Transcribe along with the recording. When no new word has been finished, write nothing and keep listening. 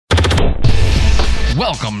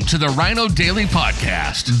Welcome to the Rhino Daily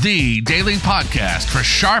Podcast, the daily podcast for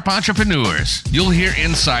sharp entrepreneurs. You'll hear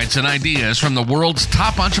insights and ideas from the world's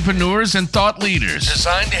top entrepreneurs and thought leaders,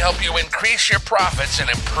 designed to help you increase your profits and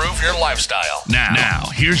improve your lifestyle. Now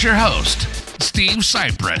here's your host, Steve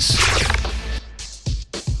Cypress.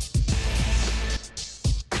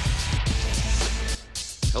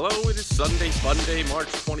 Hello, it is Sunday, Funday, March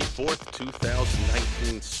 24th,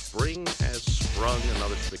 2019. Spring has sprung.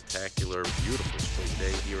 Another spectacular, beautiful spring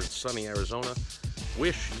day here in sunny Arizona.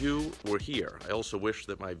 Wish you were here. I also wish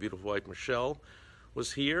that my beautiful wife, Michelle,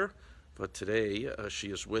 was here. But today, she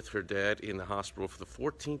is with her dad in the hospital for the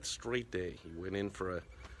 14th straight day. He went in for a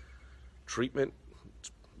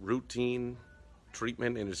routine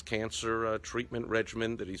treatment in his cancer treatment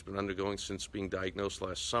regimen that he's been undergoing since being diagnosed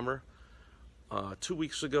last summer. 2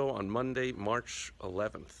 weeks ago on Monday, March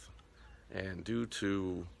 11th, and due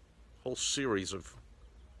to a whole series of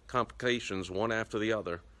complications, one after the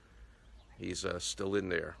other, he's still in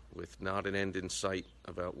there with not an end in sight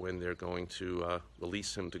about when they're going to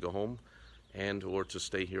release him to go home and or to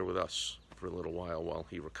stay here with us for a little while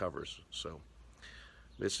he recovers. So,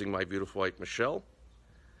 missing my beautiful wife, Michelle.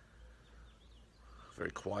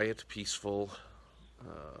 Very quiet, peaceful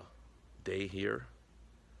day here.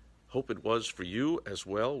 Hope it was for you as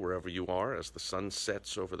well, wherever you are, as the sun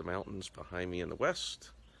sets over the mountains behind me in the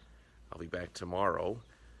west. I'll be back tomorrow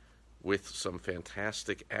with some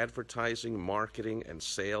fantastic advertising, marketing, and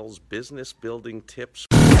sales business building tips.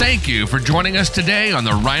 Thank you for joining us today on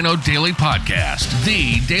the Rhino Daily Podcast,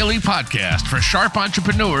 the daily podcast for sharp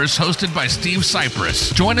entrepreneurs, hosted by Steve Cypress.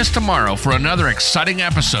 Join us tomorrow for another exciting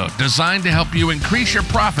episode designed to help you increase your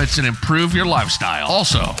profits and improve your lifestyle.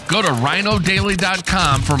 Also, go to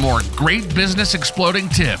rhinodaily.com for more great business exploding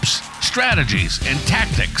tips, strategies, and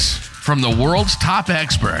tactics from the world's top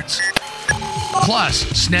experts. Plus,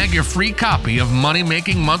 snag your free copy of Money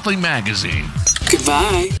Making Monthly magazine.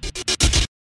 Goodbye.